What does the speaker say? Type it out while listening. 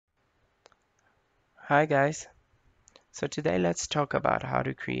Hi guys. So today let's talk about how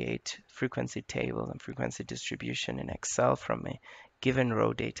to create frequency table and frequency distribution in Excel from a given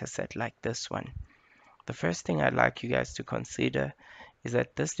row data set like this one. The first thing I'd like you guys to consider is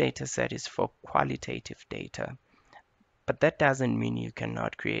that this data set is for qualitative data, but that doesn't mean you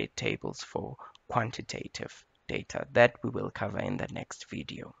cannot create tables for quantitative data. That we will cover in the next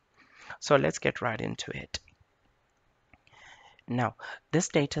video. So let's get right into it. Now, this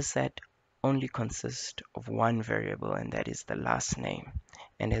data set only consists of one variable, and that is the last name.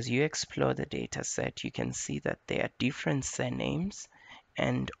 And as you explore the data set, you can see that there are different surnames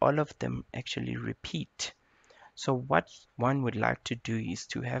and all of them actually repeat. So what one would like to do is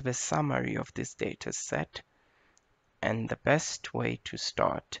to have a summary of this data set. And the best way to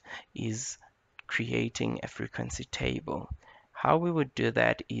start is creating a frequency table. How we would do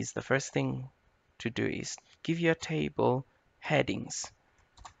that is the first thing to do is give your table headings.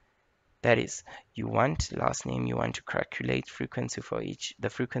 That is, you want last name, you want to calculate the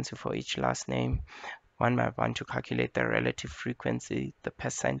frequency for each last name. One might want to calculate the relative frequency, the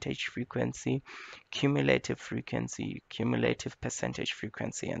percentage frequency, cumulative frequency, cumulative percentage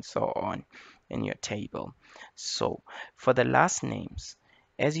frequency, and so on in your table. So for the last names,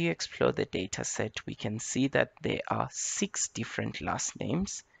 as you explore the data set, we can see that there are 6 different last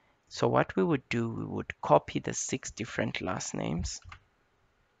names. So what we would do, we would copy the 6 different last names,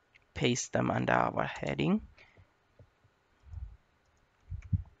 paste them under our heading,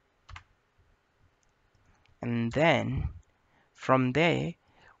 and then from there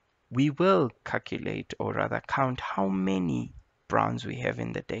we will calculate, or rather count, how many browns we have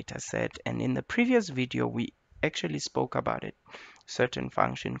in the data set. And in the previous video we actually spoke about it, certain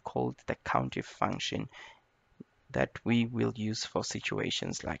function called the countif function that we will use for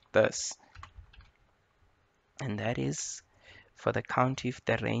situations like this. And that is, for the countif,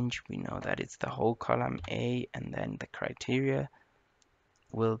 the range, we know that it's the whole column A, and then the criteria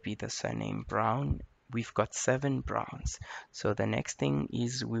will be the surname Brown. We've got 7 Browns. So the next thing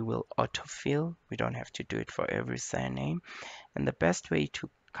is we will autofill. We don't have to do it for every surname. And the best way to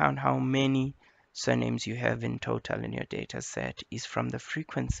count how many surnames you have in total in your data set is from the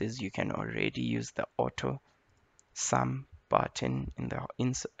frequencies. You can already use the auto sum button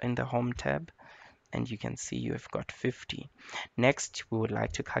in the home tab, and you can see you've got 50. Next, we would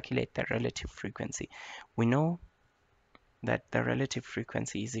like to calculate the relative frequency. We know that the relative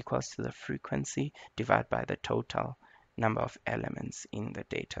frequency is equals to the frequency divided by the total number of elements in the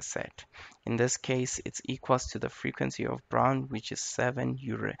data set. In this case, it's equals to the frequency of Brown, which is 7.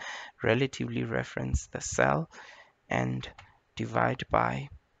 You relatively reference the cell and divide by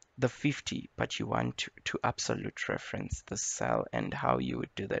the 50, but you want to absolute reference the cell. And how you would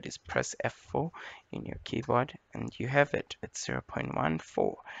do that is press F4 in your keyboard and you have it at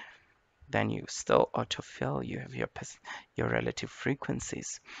 0.14. Then you still autofill, you have your relative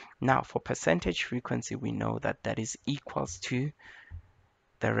frequencies. Now for percentage frequency, we know that that is equals to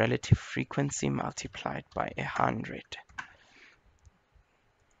the relative frequency multiplied by 100.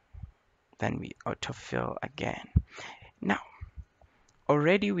 Then we autofill again. Now,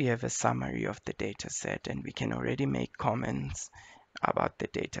 already we have a summary of the data set and we can already make comments about the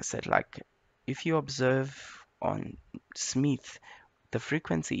data set. Like if you observe on Smith, the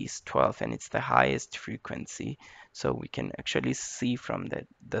frequency is 12 and it's the highest frequency. So we can actually see from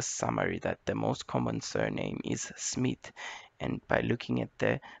the summary that the most common surname is Smith. And by looking at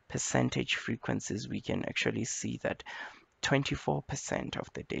the percentage frequencies, we can actually see that 24% of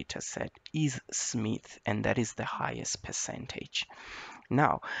the data set is Smith, and that is the highest percentage.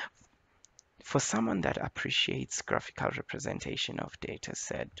 Now, for someone that appreciates graphical representation of data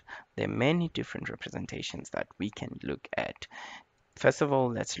set, there are many different representations that we can look at. First of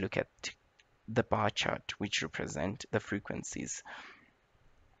all, let's look at the bar chart, which represent the frequencies.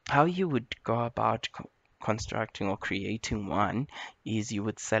 How you would go about constructing or creating one is you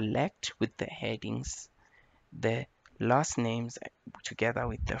would select with the headings the last names together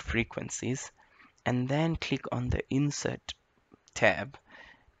with the frequencies, and then click on the Insert tab.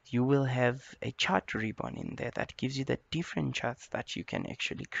 You will have a chart ribbon in there that gives you the different charts that you can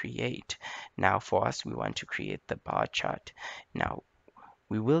actually create. Now for us, we want to create the bar chart. Now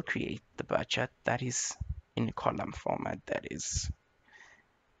we will create the bar chart that is in column format. That is,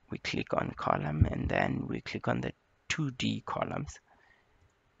 we click on column and then we click on the 2D columns,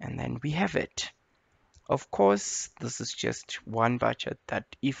 and then we have it. Of course, this is just one bar chart that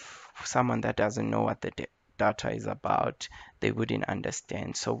if someone that doesn't know what the data is about, they wouldn't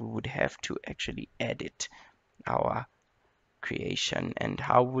understand. So we would have to actually edit our creation. And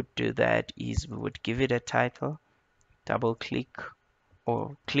how we would do that is we would give it a title, double click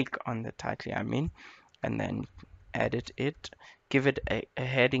or click on the title, and then edit it. Give it a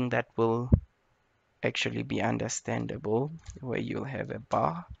heading that will actually be understandable, where you'll have a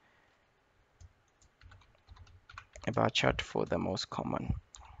bar chart for the most common.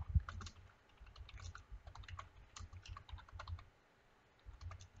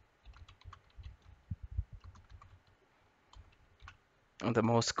 The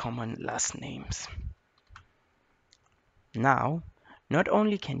most common last names. Now, not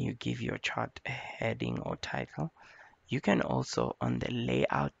only can you give your chart a heading or title, you can also, on the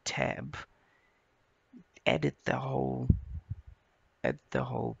layout tab, edit the whole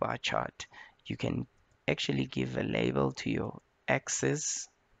bar chart. You can actually give a label to your axis,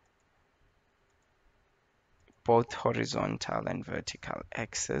 both horizontal and vertical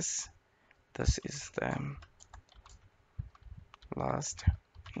axis. This is the last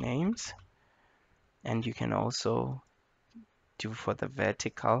names, and you can also do for the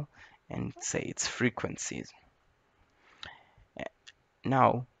vertical and say it's frequencies.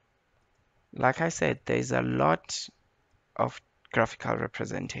 Now, like I said, there's a lot of graphical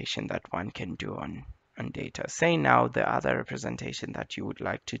representation that one can do on data. Say now the other representation that you would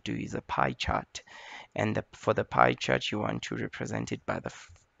like to do is a pie chart, and for the pie chart you want to represent it by the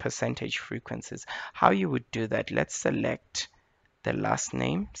percentage frequencies. How you would do that, let's select the last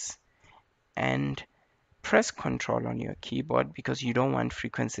names and press Control on your keyboard, because you don't want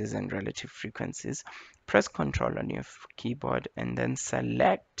frequencies and relative frequencies. Press Control on your keyboard and then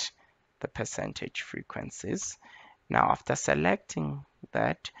select the percentage frequencies. Now, after selecting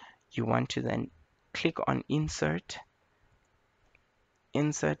that, you want to then click on Insert,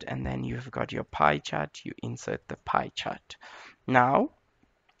 and then you've got your pie chart. You insert the pie chart. Now,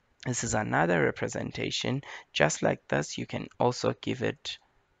 this is another representation. Just like this, you can also give it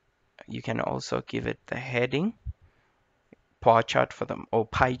the heading, bar chart for them, or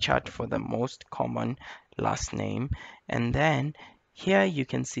pie chart for the most common last name. And then here you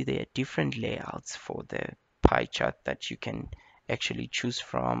can see there are different layouts for the pie chart that you can actually choose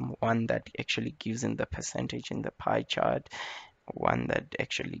from. One that actually gives in the percentage in the pie chart, one that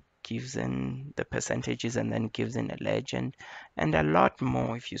actually gives in the percentages and then gives in a legend, and a lot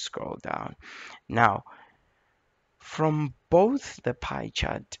more if you scroll down. Now, from both the pie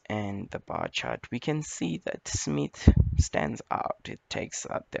chart and the bar chart, we can see that Smith stands out. It takes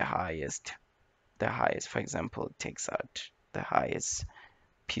out the highest, for example, it takes out the highest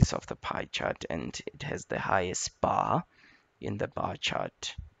piece of the pie chart, and it has the highest bar in the bar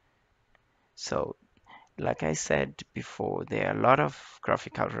chart. So, like I said before, there are a lot of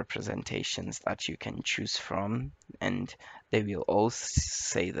graphical representations that you can choose from, and they will all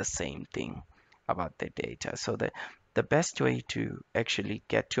say the same thing about the data. So the best way to actually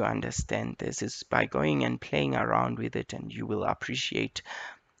get to understand this is by going and playing around with it, and you will appreciate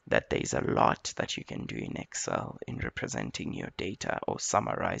that there's a lot that you can do in Excel in representing your data or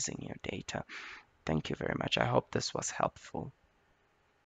summarizing your data. Thank you very much. I hope this was helpful.